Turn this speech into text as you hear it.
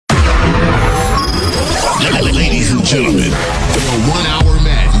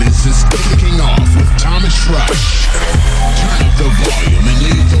Rush. Turn up the volume and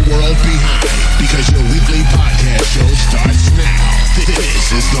leave the world behind, because your weekly podcast show starts now.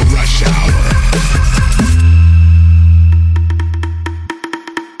 This is the Rush Hour.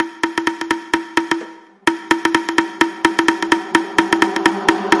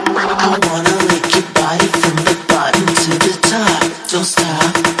 I wanna lick your body from the bottom to the top. Don't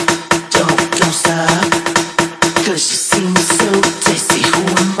stop, don't stop. 'Cause you seem so tasty. Who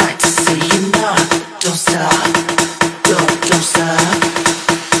am I to say you're not? Don't stop, don't stop.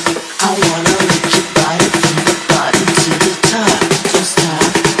 I wanna lick your body from the bottom to the top. Don't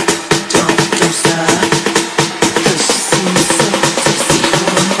stop, don't stop. 'Cause you seem so tasty. Who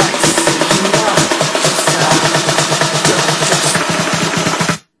am I to say you're not?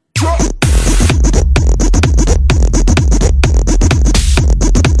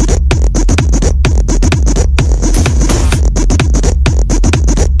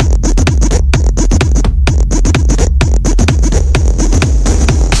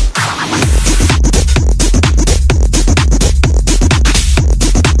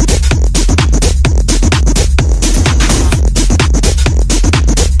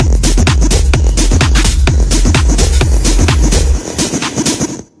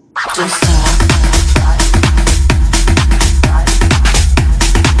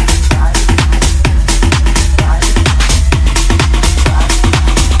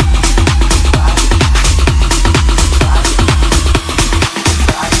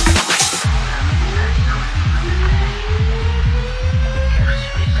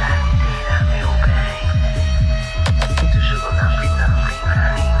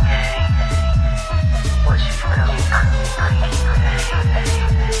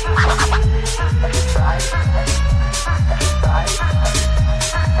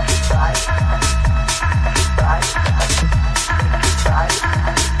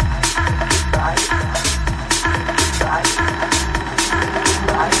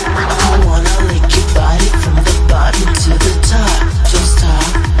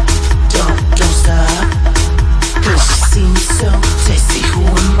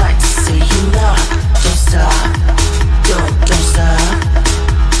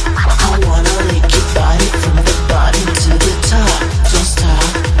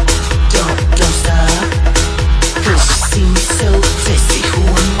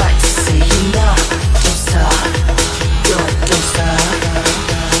 Don't stop, don't stop.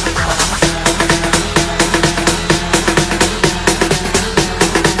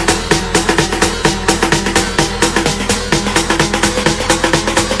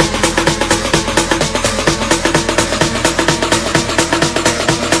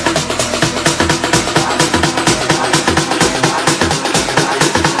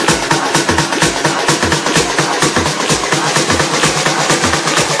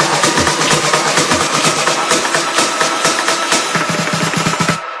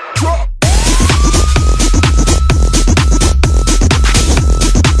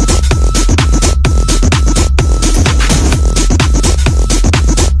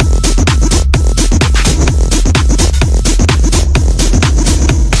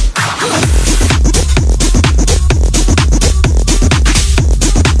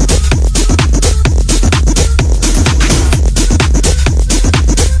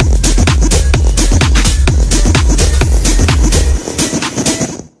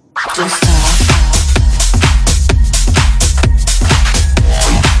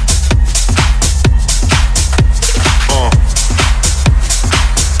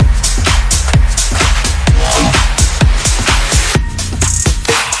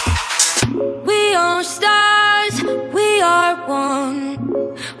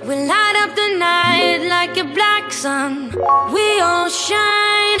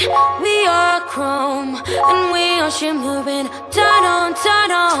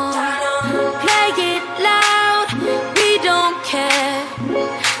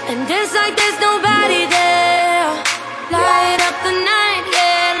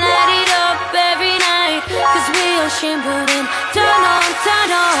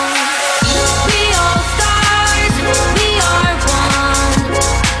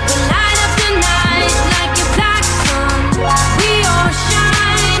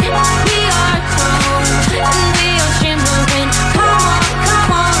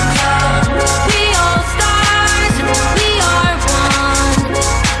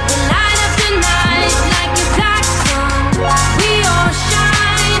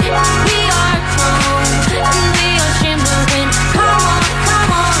 We are shimmering, come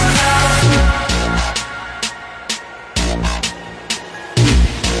on,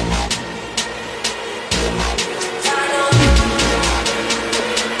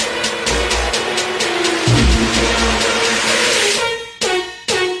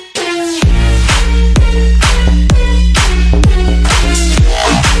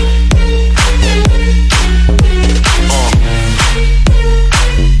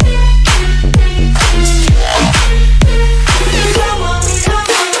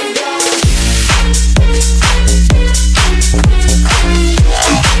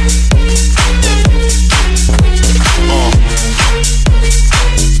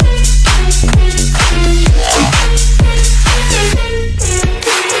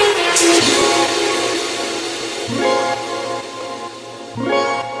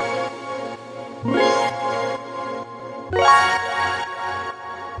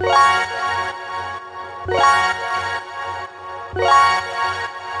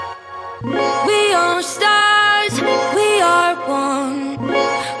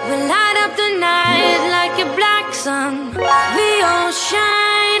 sun. We all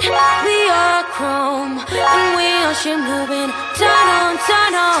shine, we are chrome, and we are shimmering. Turn on,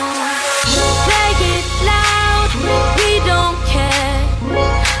 turn on. Play it loud, we don't care.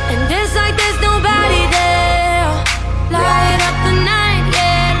 And it's like there's nobody there. Light up the night,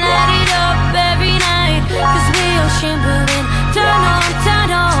 yeah, light it up every night. 'Cause we are shimmering. Turn on, turn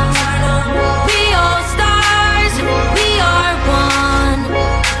on. We all stars, we are one.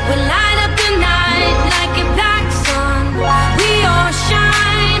 We light up the night like a black sun. We all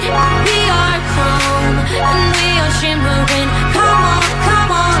shine, we are chrome, and we are shimmering.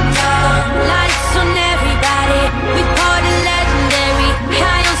 Come on now. Lights on everybody. We party legendary.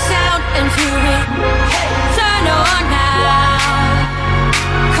 High on sound and fury. Turn on now.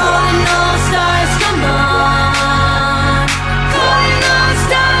 Calling all stars, come on. Calling all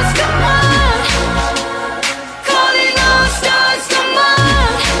stars, come on. Calling all stars, come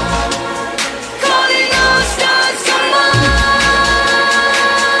on. Calling all stars, come on.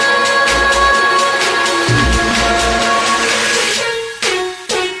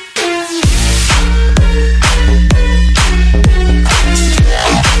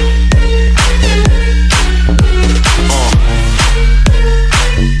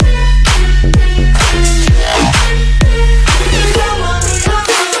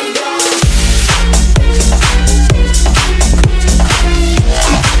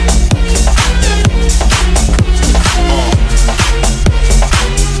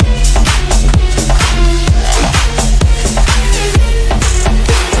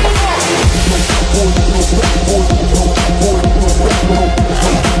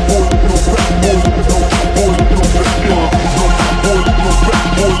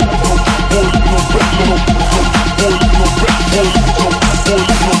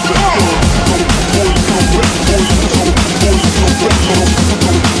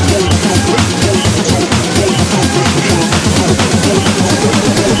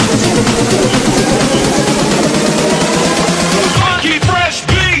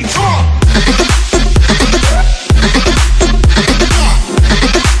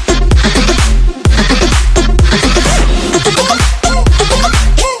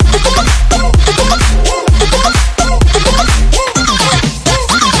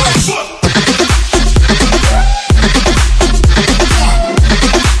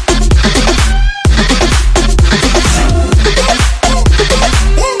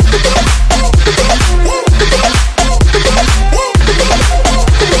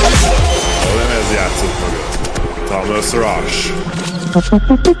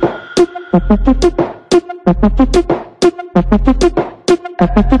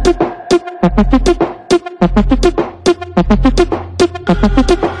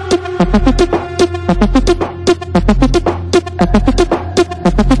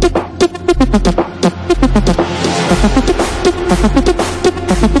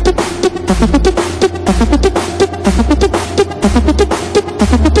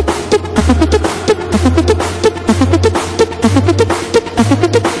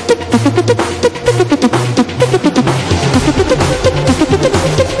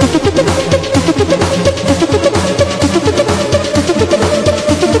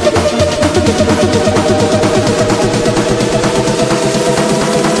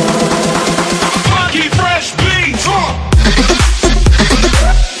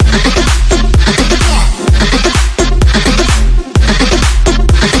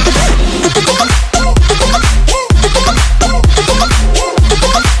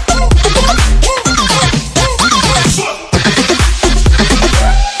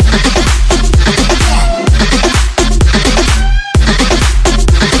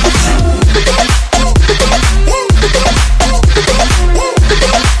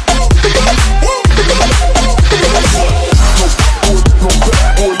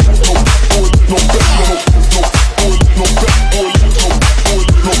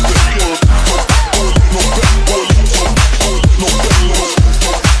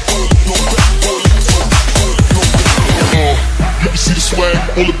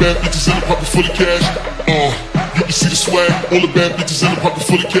 All the bad bitches in the pocket full of cash. You can see the swag. All the bad bitches in the pocket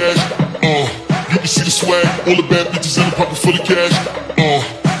full of cash. You can see the swag. All the bad bitches in the pocket full of cash.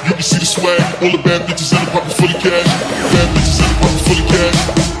 You can see the swag. All the bad bitches in the pocket full of cash. Bad bitches in the pocket full of cash.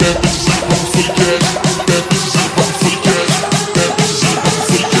 Bad bitches in the pocket full of cash. Bad bitches in the pocket full of cash. Bad bitches in the pocket full of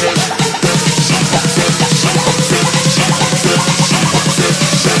cash. Bad bitches in the pocket. Bad bitches in the pocket. Bad bitches in the pocket. Bad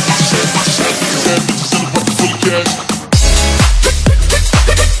bitches in the pocket. Bad bitches in the pocket full of cash.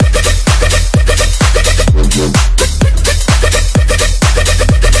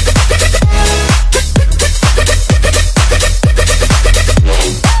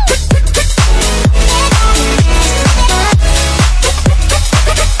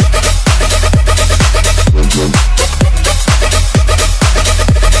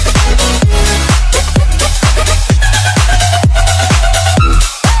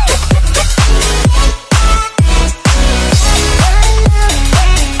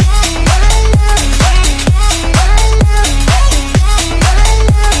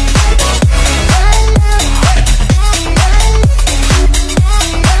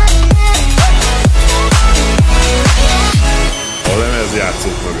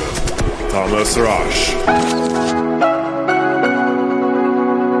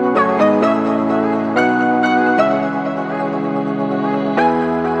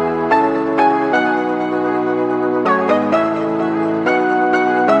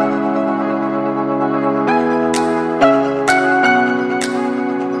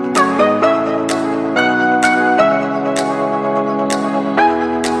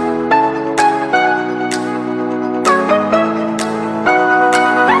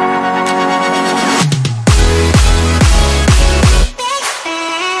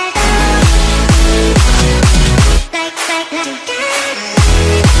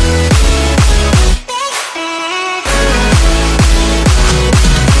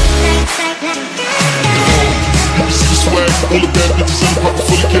 all the bad bitches in the pocket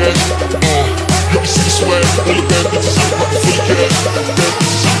full of cash. You can see the swag, all the bad bitches in the pocket full of cash. Bad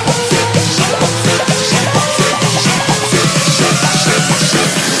bitches in the pocket, bad bitches in the pocket, bad bitches in the pocket, bad bitches in the pocket, bad bitches in the pocket,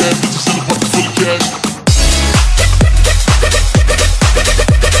 bad bitches in the pocket full of cash.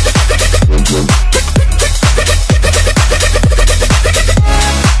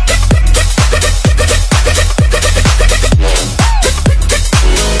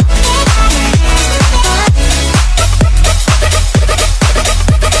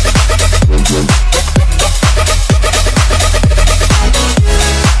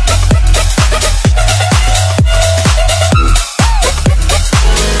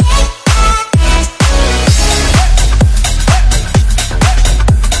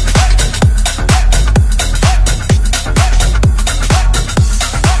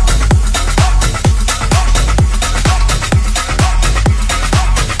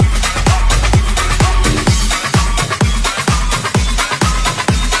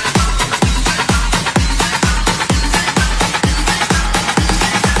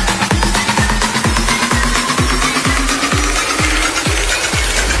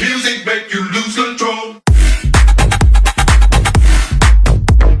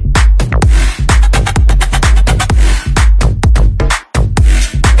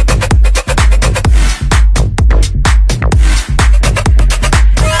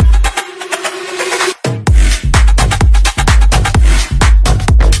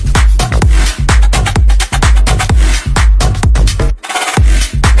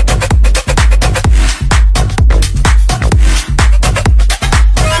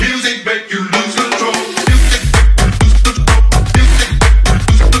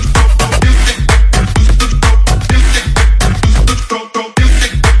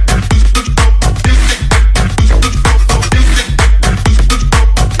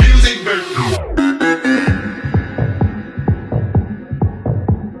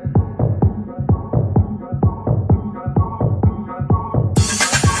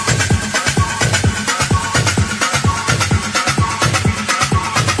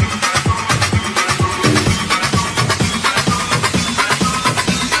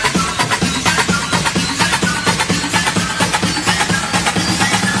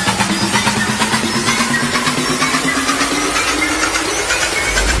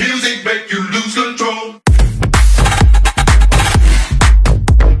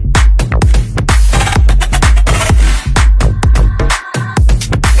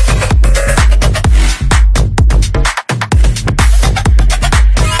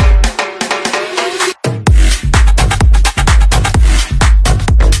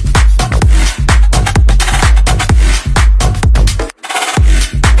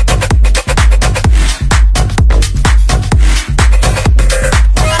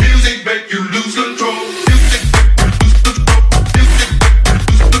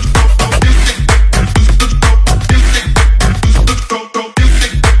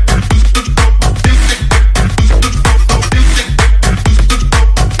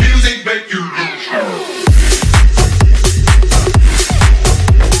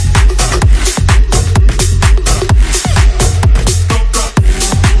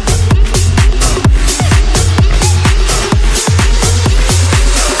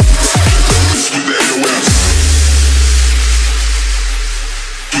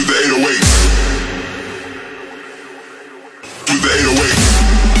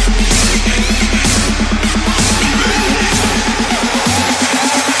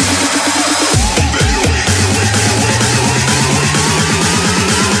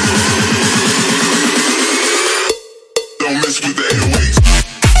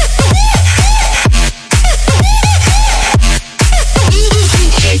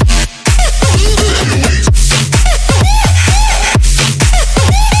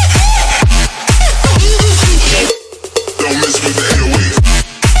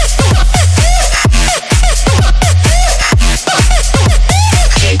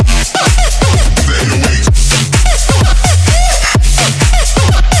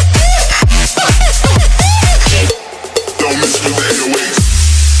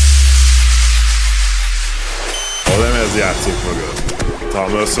 játszik mögött.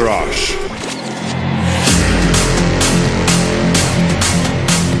 Thomas Rush.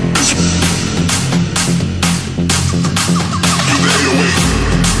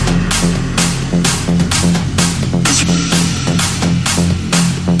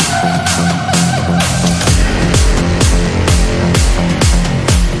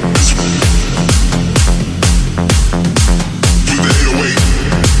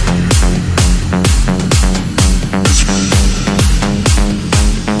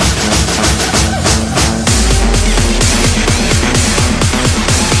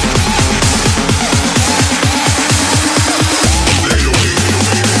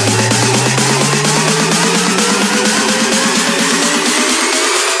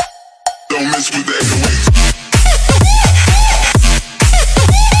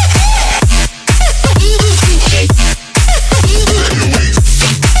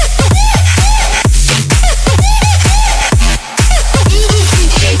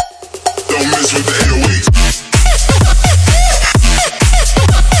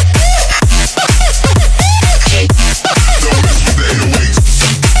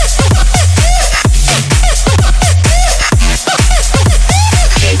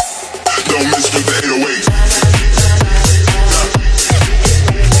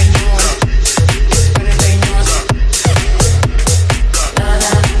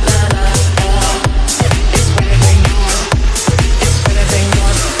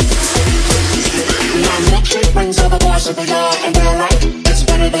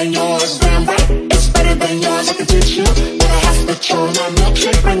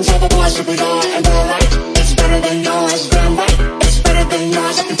 milkshake brings all the boys to the door, and they're right. It's better than yours, damn right. It's better than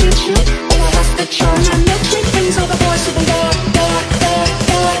yours, I can teach you all I have to show. My milkshake brings all the boys to the door,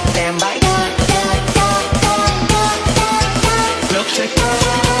 damn right. Milkshake.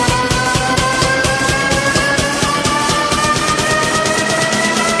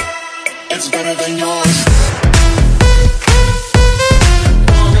 It's better than yours.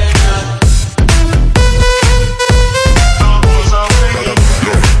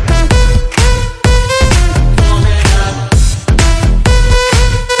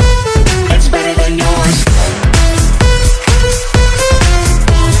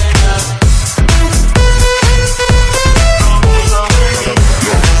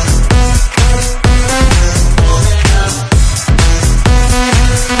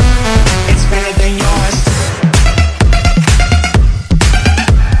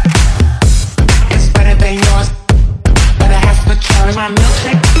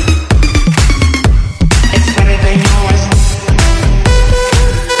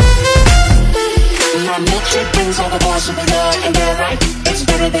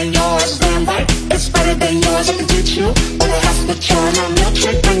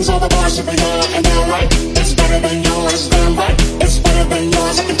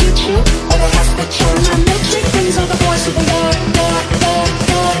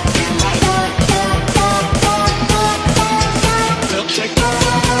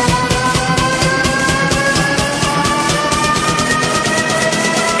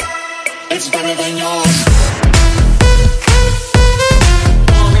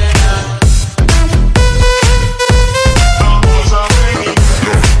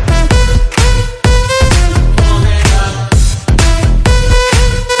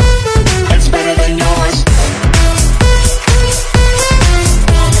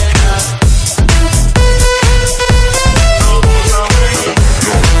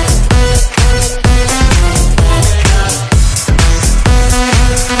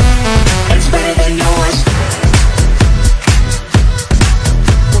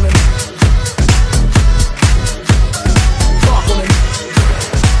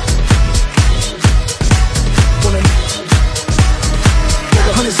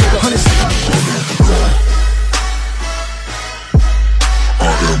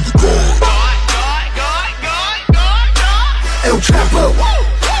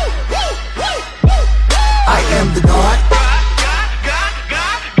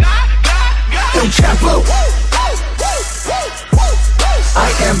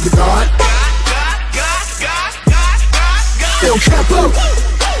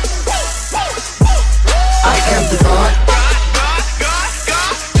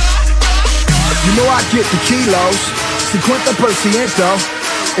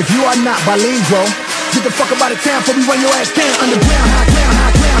 If you are not bilingual, get the fuck up out of town before we run your ass down underground.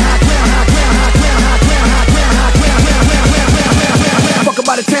 Fuck up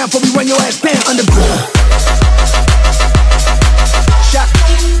out of town before we run your ass down underground. Shot.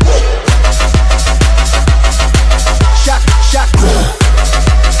 Shot. Shot.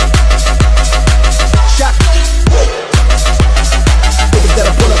 Shot. Niggas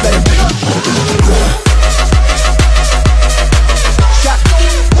that'll pull up at him.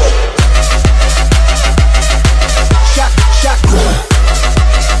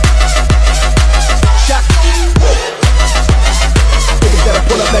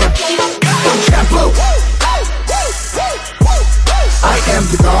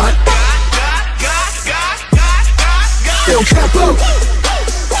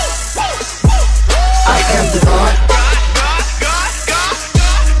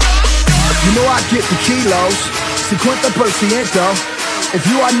 Get the kilos, 50%. If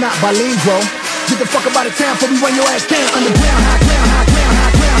you are not bilingual, get the fuck up out of town before we run your ass down underground.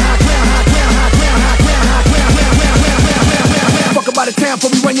 Fuck up out of town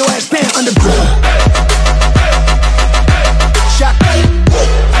before we run your ass down underground. Shot.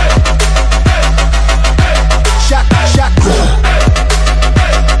 Shot. Shot.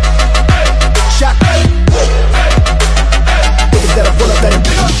 Shot. Niggas that'll pull up at him.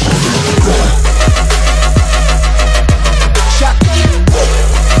 Shot.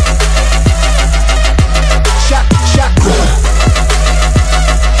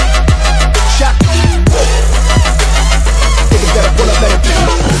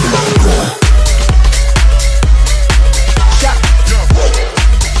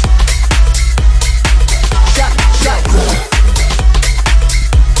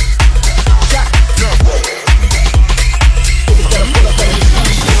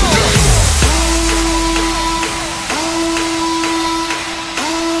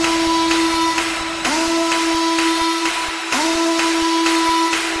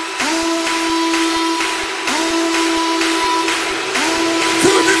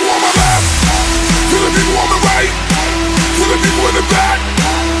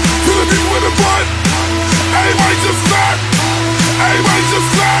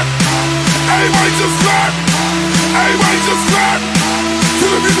 Everybody just clap. Everybody just clap. To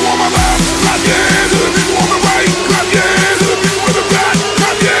the people on my left, clap your hands. To the people on the right, clap your hands. To the people in the back,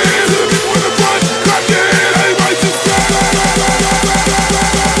 clap your hands. To the people in the front, clap your hands. Everybody just clap.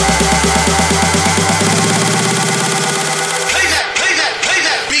 Play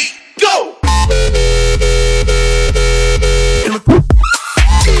that beat. Go.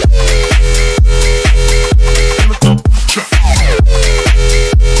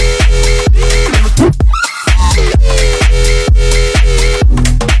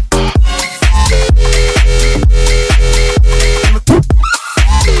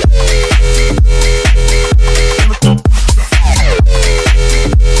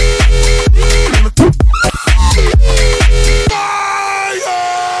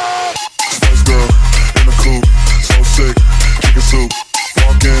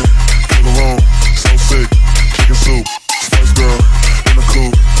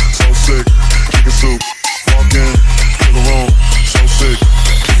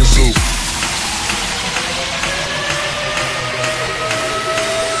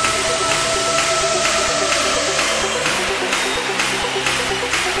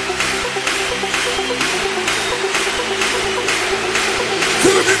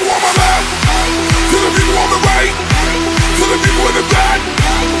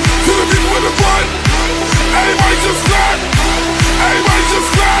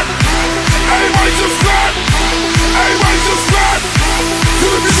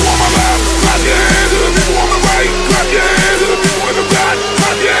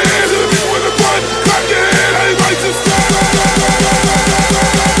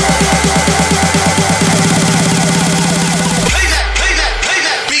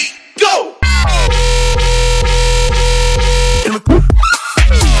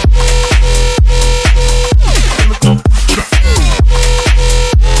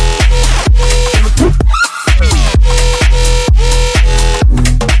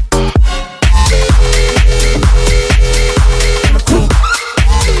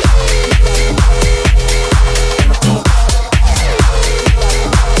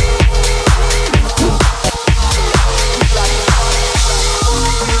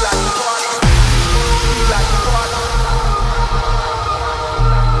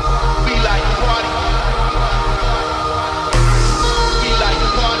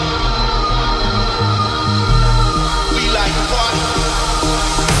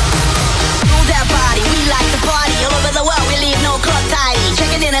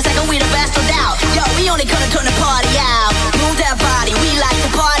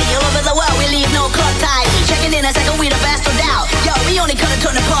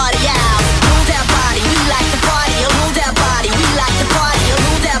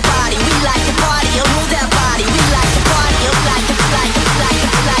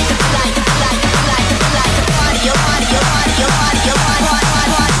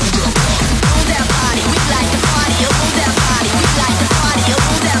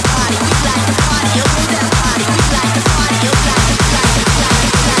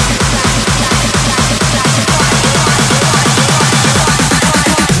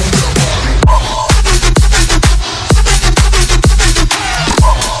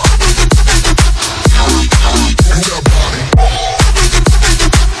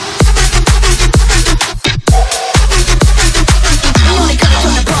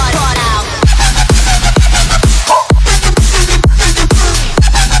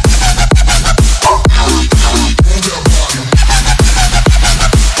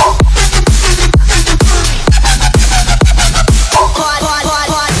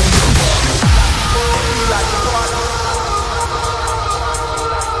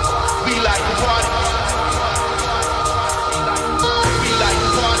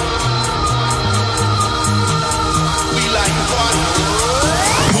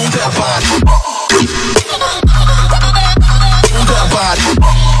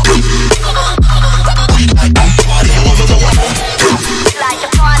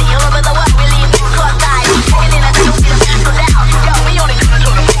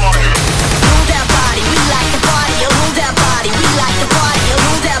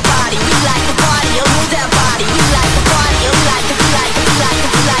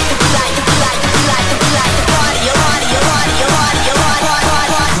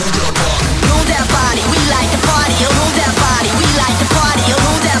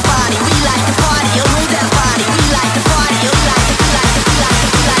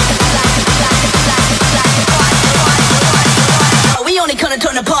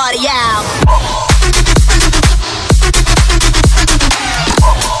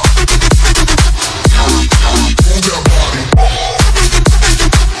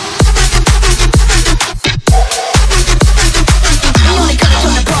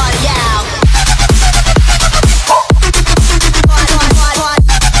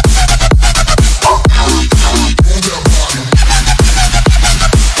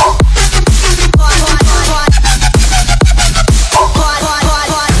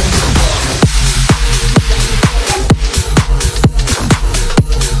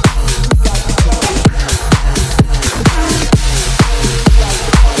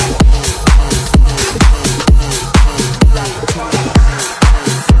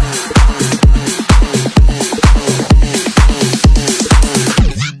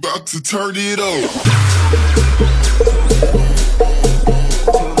 turn it up.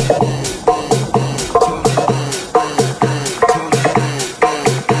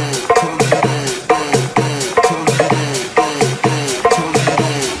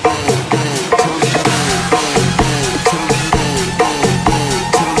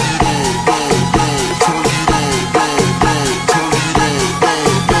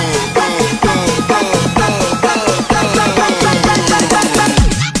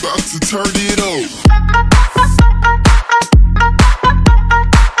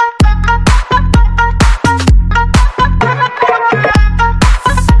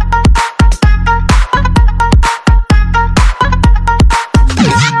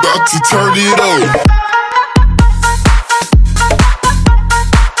 Turn it up.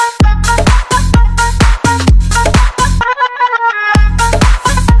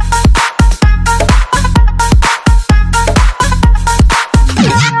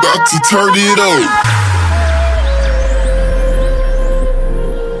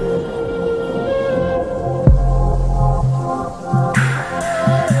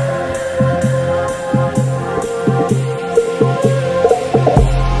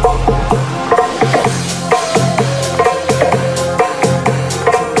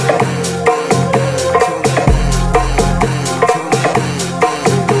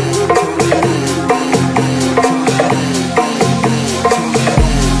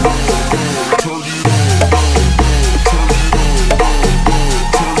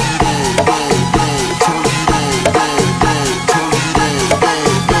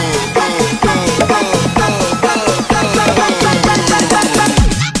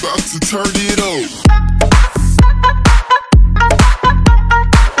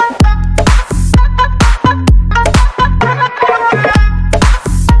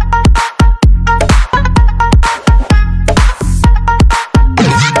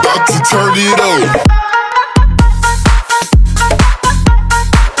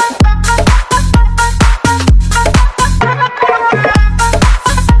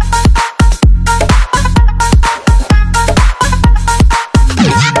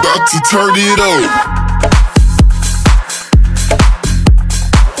 About to turn it up.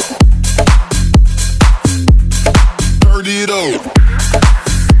 Turn it up.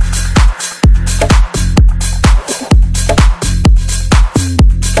 About to turn it up.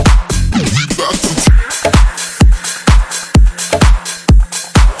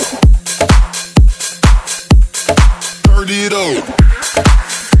 Turn it up.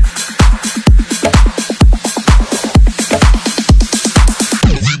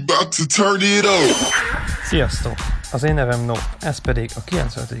 Turn it up. Sziasztok! Az én nevem Nope, ez pedig a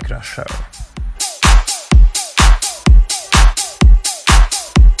 95. Crash Show.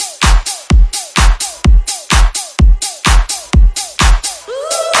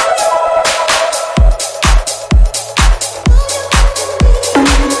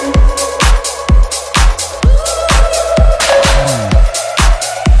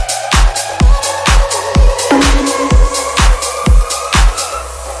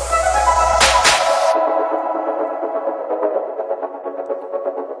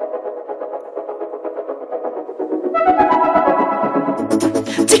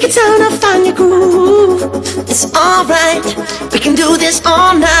 Take your time to find your groove. It's alright, we can do this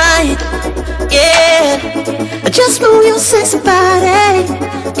all night. Yeah, just move your sexy body.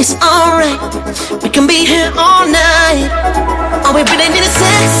 It's alright, we can be here all night. All we really need is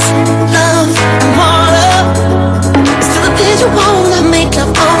sex, love, and water. It's still the things you wanna make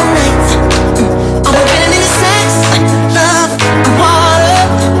love all night. All we really need is sex, love, and water.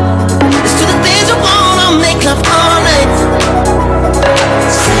 It's still the things you wanna make love all night.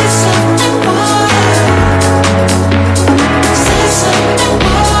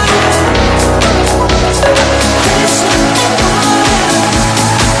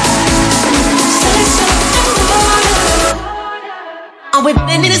 All we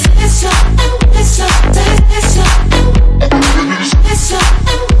really need is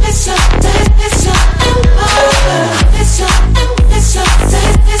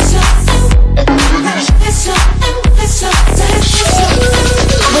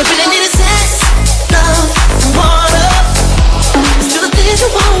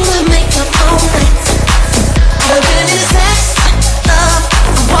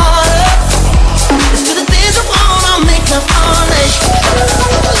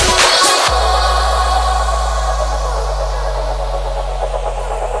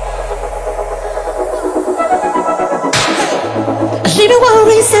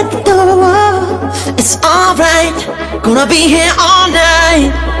at the door. It's alright, gonna be here all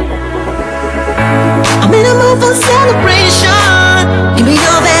night. I'm in a mood for celebration. Give me me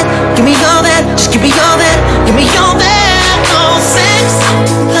all that, give me all that, just give me all that, give me all that. Oh, sex,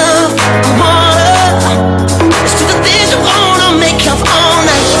 love, water. Let's do the things you wanna, make love all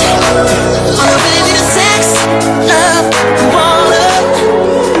night. All I really need is sex, love, water.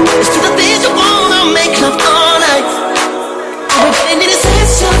 Let's do the things you wanna, make love all night. All we really need is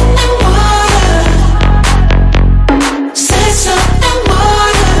sex, love, and water. Sex, love, and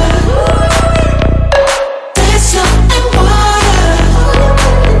water. Sex, love, and water.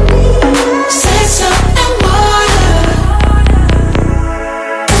 Sex, love, and water.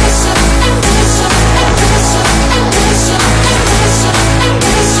 Sex, love, and sex, love, and sex, love, and sex, love,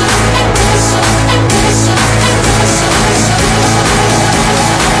 and sex, love, and sex, love, and sex, love, and sex, love, and sex, love.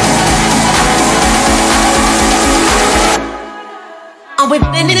 All we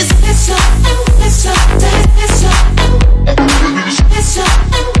really need is sex, love, and sex, love, sex, love, and sex, love,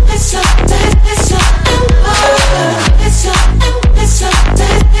 and sex, love, sex, love, and water. Sex, love, and sex,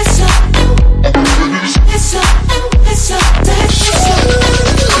 love, sex, love, and sex, love, and sex, love, sex, love.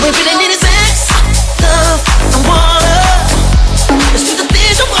 All we really need is sex, love, and water. Let's do the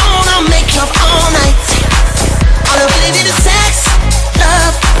things you wanna, make love all night. All I really need is sex,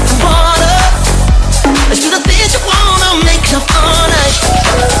 love, and water. Let's do the things you wanna, make love all night.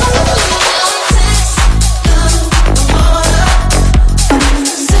 Sex, love, and water.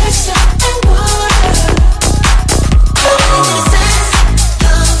 Sex, love, and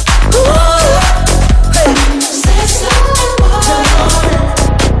water. Sex, love, and water.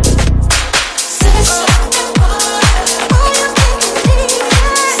 Sex, love, and water.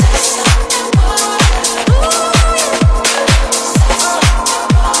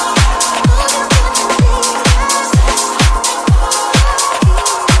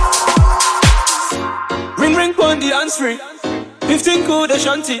 All you need is sex, love, and Ring ring pon the answering. 15 cool the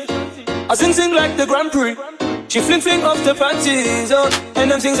shanty. I sing like the Grand Prix. She fling off the panties, oh,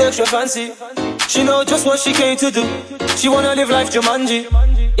 and them things extra fancy. She know just what she came to do. She wanna live life Jumanji.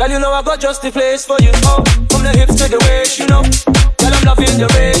 Girl, you know I got just the place for you. Oh, from the hips to the waist, you know. Girl, I'm loving the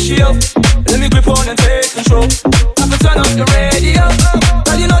ratio. Let me grip on and take control. I can turn up the radio.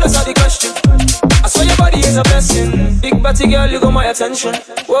 Girl, you know that's not the question. I swear your body is a blessing. Big body girl, you got my attention.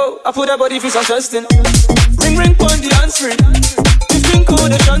 Whoa, I put that body for some testing. Ring ring pon the answering. 15 cool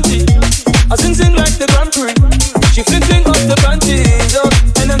the shanty. I sing like the Grand Prix. She fling off the panties, oh,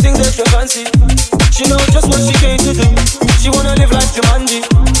 and them things extra fancy. She know just what she came to do. She wanna live like Jumanji.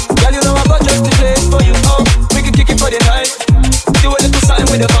 Girl, you know I got just the place for you. Oh, we can kick it for the night. Do a little something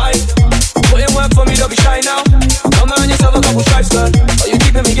with the vibe. Put in work for me, don't be shy now. Come on yourself a couple stripes, girl. Oh, you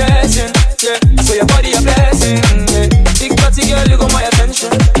keeping me guessing. Yeah, I swear your body a blessing. Yeah. Big party girl, you got my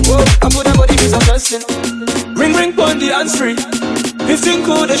attention. Whoa, I put that body for some testing. Ring ring pon the answering. 15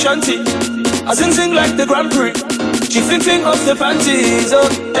 cool the shanty. I sing like the Grand Prix. She fling off the panties, oh,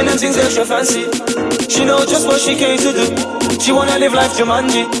 and them things extra fancy. She know just what she came to do. She wanna live life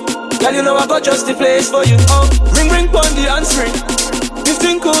Jumanji. Girl, you know I got just the place for you. Oh, ring ring pon the answering.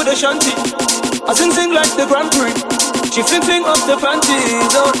 15 cool the shanty. I sing like the Grand Prix. She fling off the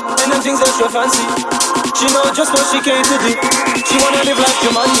panties, oh, and them things extra fancy. She know just what she came to do. She wanna live life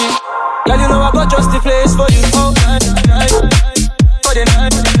Jumanji. Girl, you know I got just the place for you. Oh, night, night, for the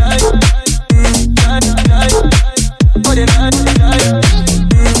night, night, night, night, for the night, night,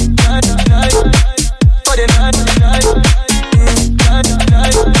 night, night, for the night, night, night,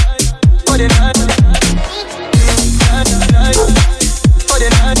 night, for the night, night, night, for the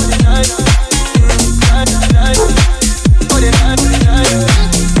night, night, night, night, for the night,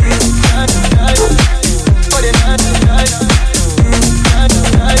 night, night, night, for the night, night, night,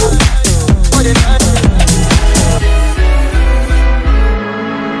 night, for the night.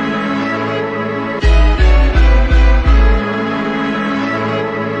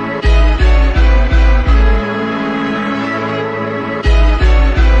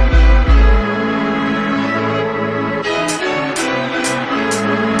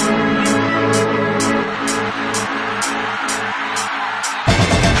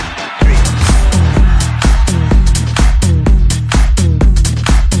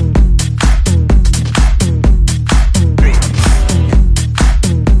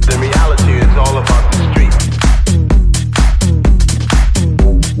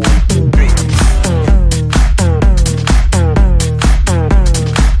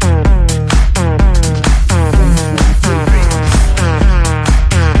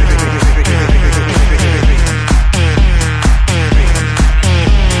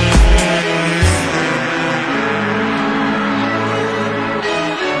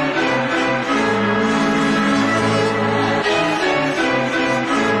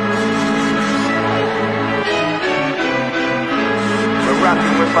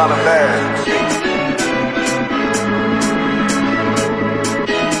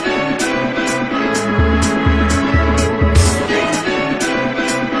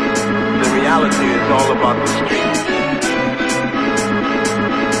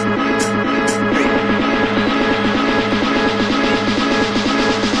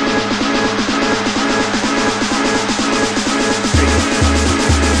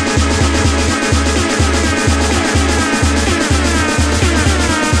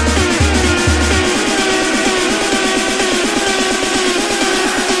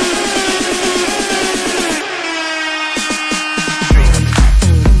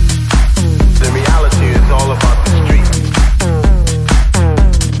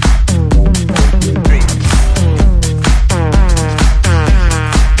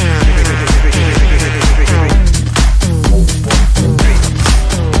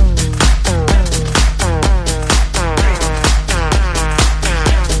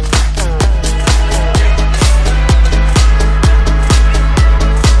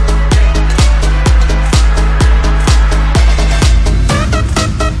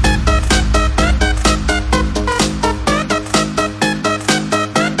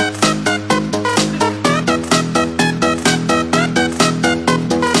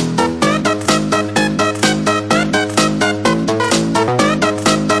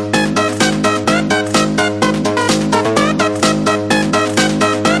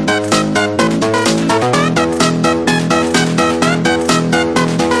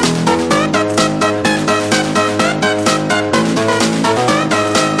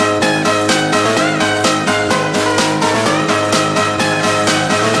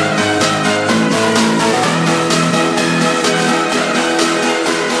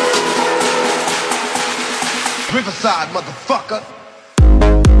 Riverside, motherfucker.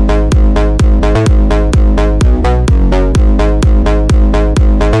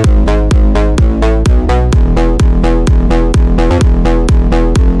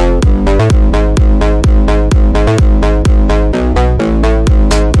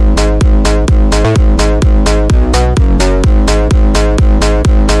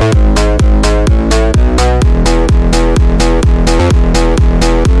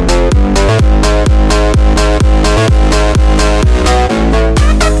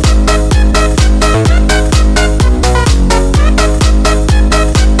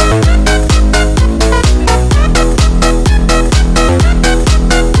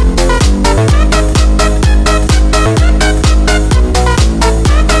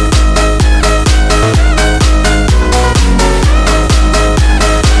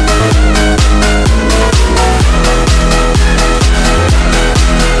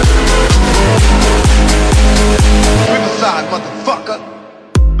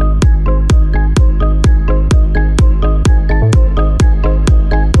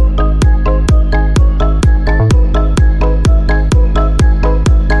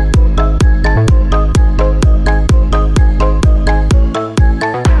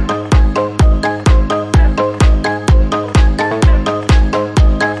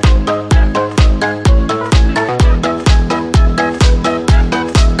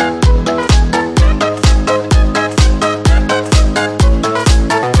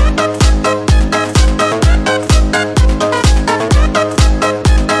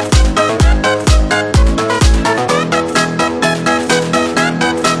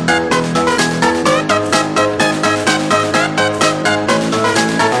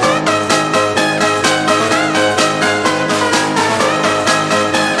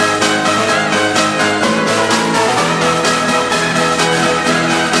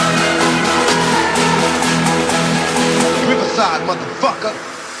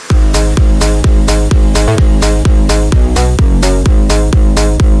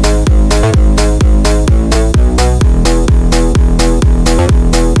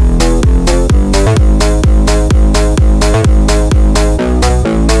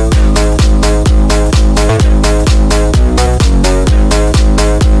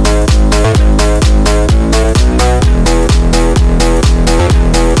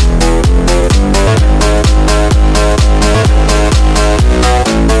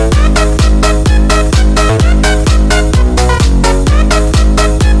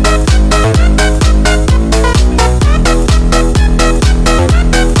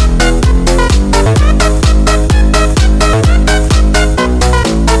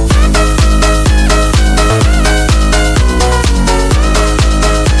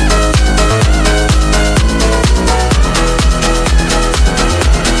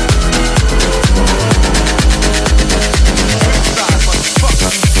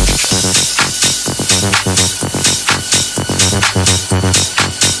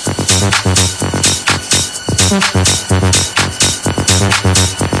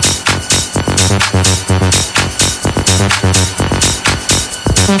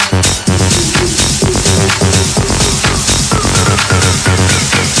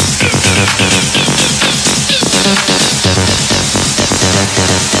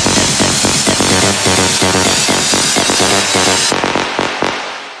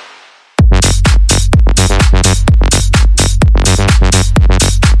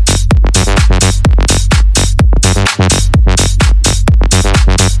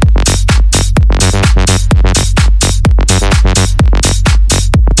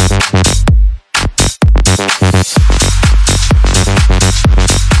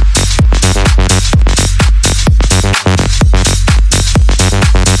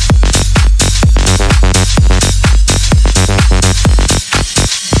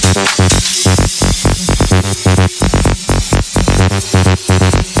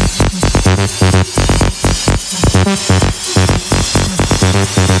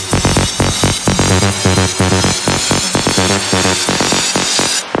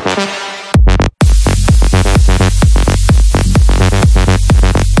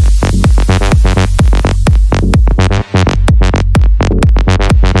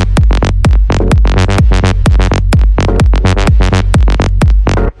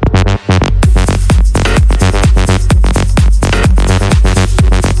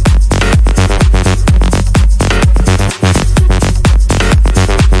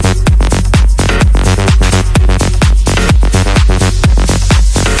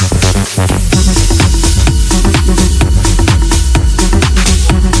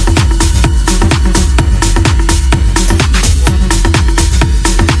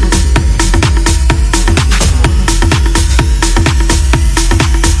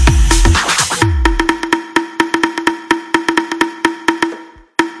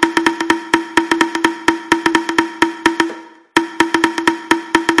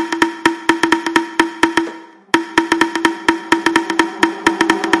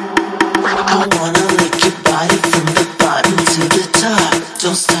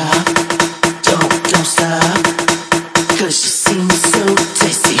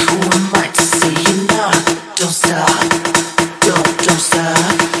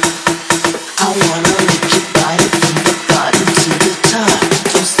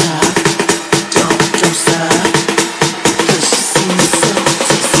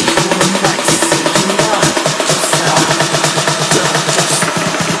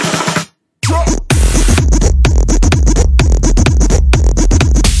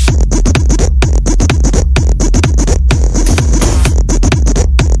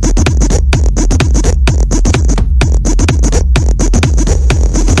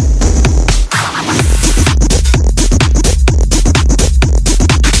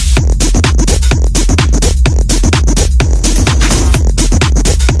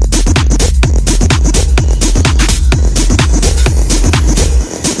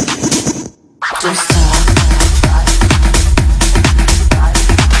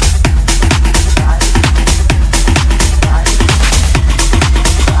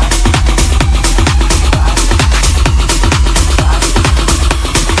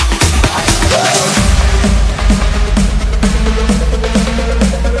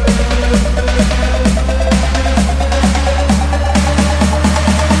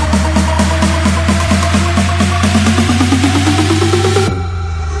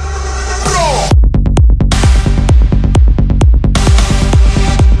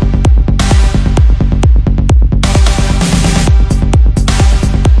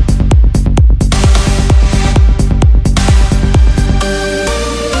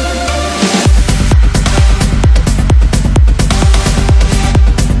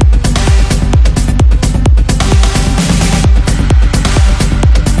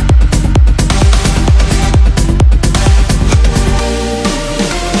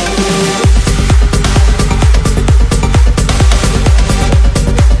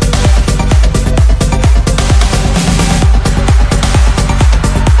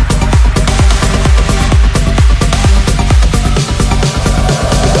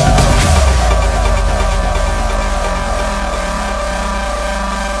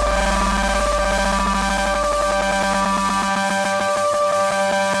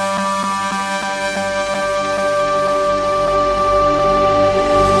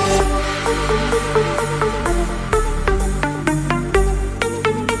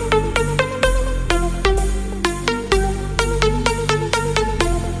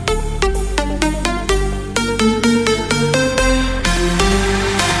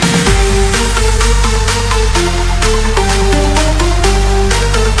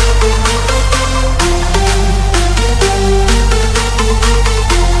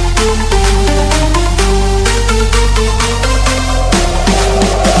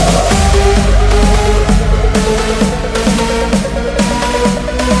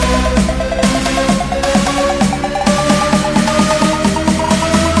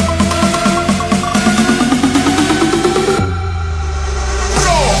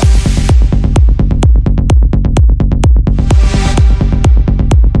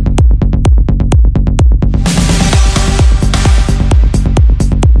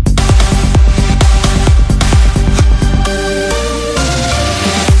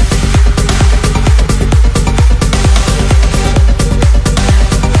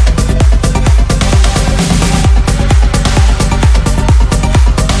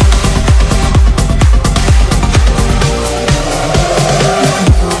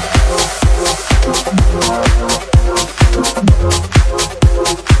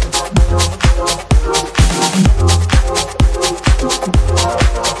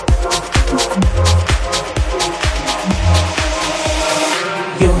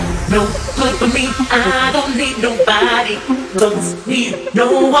 don't need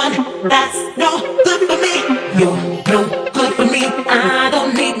no one. That's no good for me. You're no good for me. I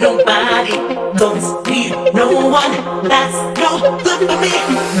don't need nobody. Don't need no one. That's no good for me.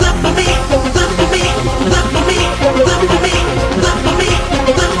 Good for me. Good for me. Good for me. Good for me. Good for me.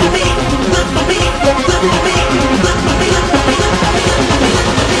 Good for me. Good for me. Good for me. Good for me.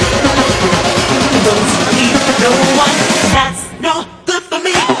 Don't need no one. That's no good for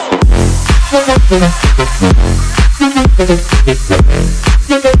me.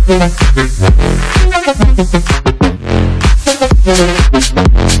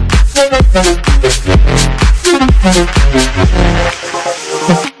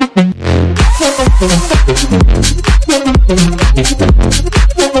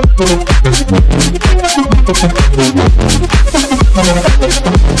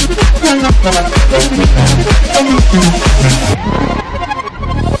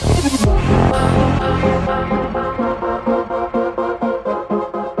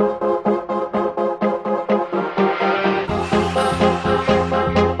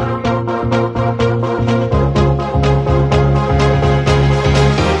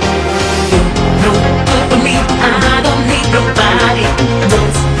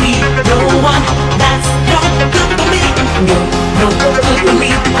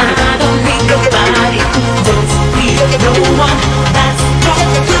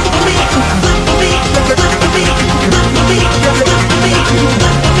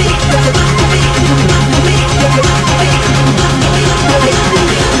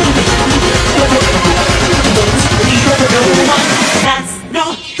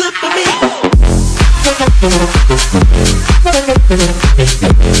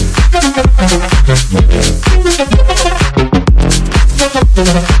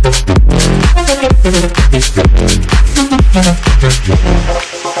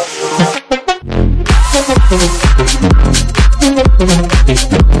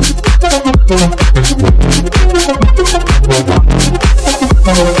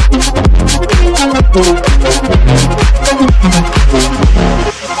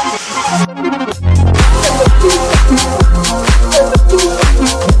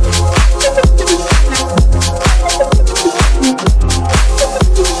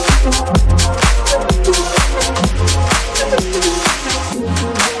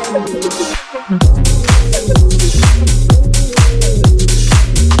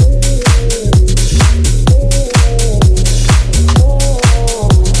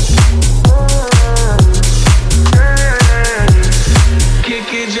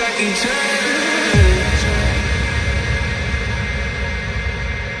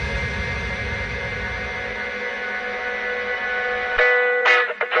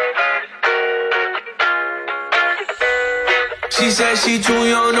 She said she too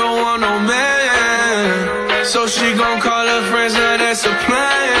young, don't want no man. So she gon' call her friends, now that's a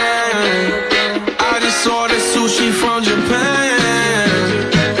plan. I just ordered sushi from Japan.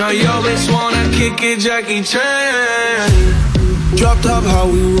 Now yo bitch wanna kick it, Jackie Chan. Drop top, how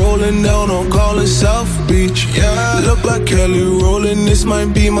we rollin' down on call it South Beach. Yeah, look like Kelly rollin', this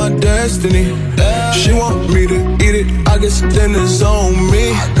might be my destiny. She want me to eat it, I guess then it's on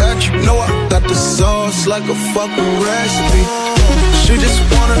me. I got you, know I got the sauce like a fucking recipe. She just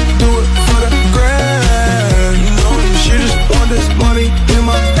wanna do it for the grand. You know, she just want this money in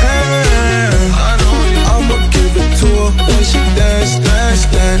my hand. I know I'ma give it to her when she dance, dance,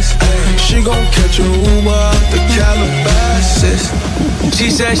 dance. She gon' catch a Uber out the Calabasas. She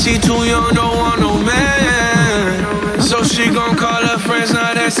said she too young, don't want no man. So she gon' call her friends,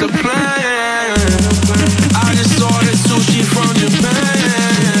 now that's a plan. I just ordered sushi from Japan.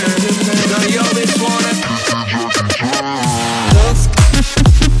 Now yo bitch wanna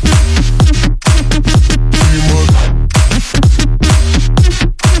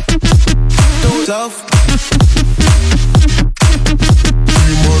tough.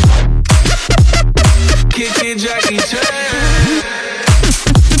 Kickin' Jackie Chan.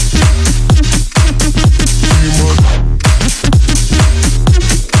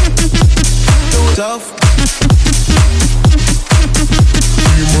 Tough.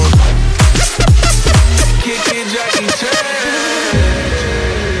 Kickin' Jackie Chan.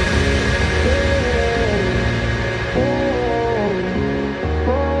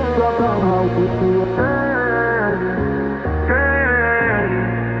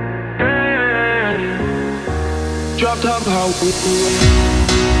 Dropped up how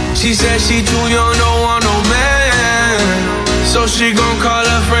she said she too young, don't want no man. So she gon' call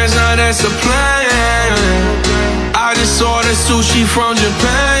her friends, now that's a plan. I just ordered sushi from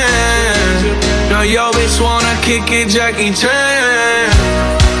Japan. Now yo bitch wanna kick it, Jackie Chan.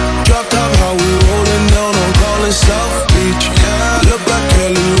 Dropped up how we rollin' down on call it South Beach.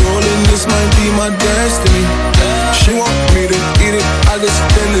 might be my destiny. She want me to eat it, I just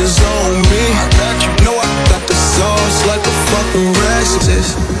feel it's on me. Know I got the sauce like a fucking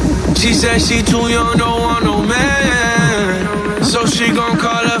racist. She said she too young, don't want no man, so she gon'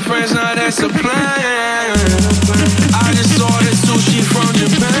 call her friends, now that's a plan. I just ordered sushi from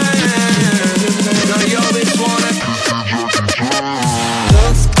Japan. Now yo bitch wanna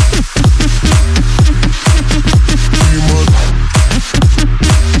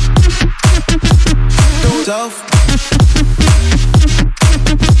tough.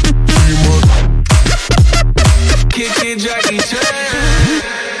 Kickin' Jackie Chan.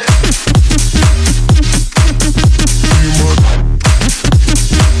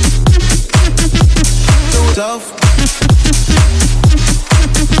 Tough.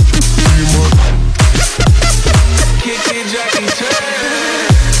 Kickin' Jackie Chan.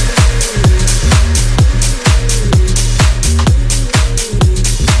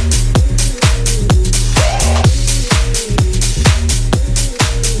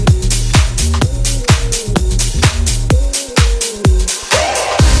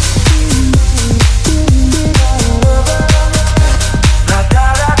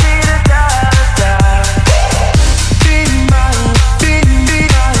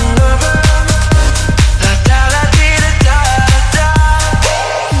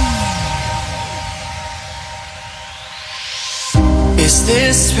 Is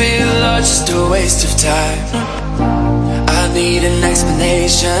this real or just a waste of time? I need an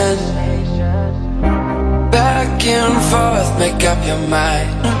explanation. Back and forth, make up your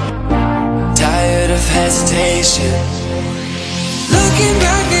mind. Tired of hesitation. Looking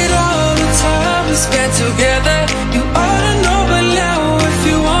back at all the time we spent together, you ought to know by now. If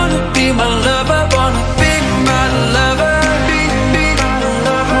you wanna be my lover, wanna be my lover.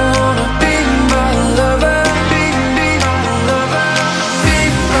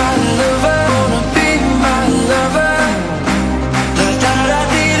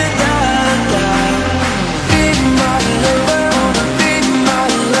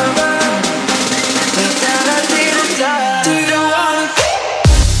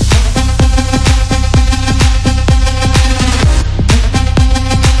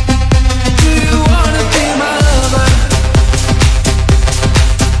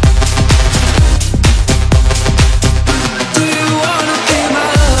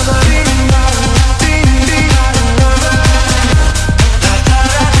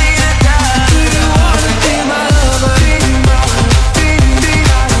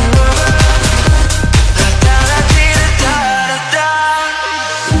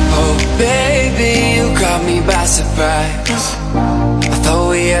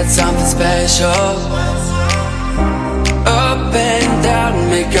 Something special. Up and down,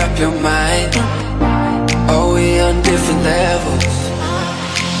 make up your mind. Are we on different levels?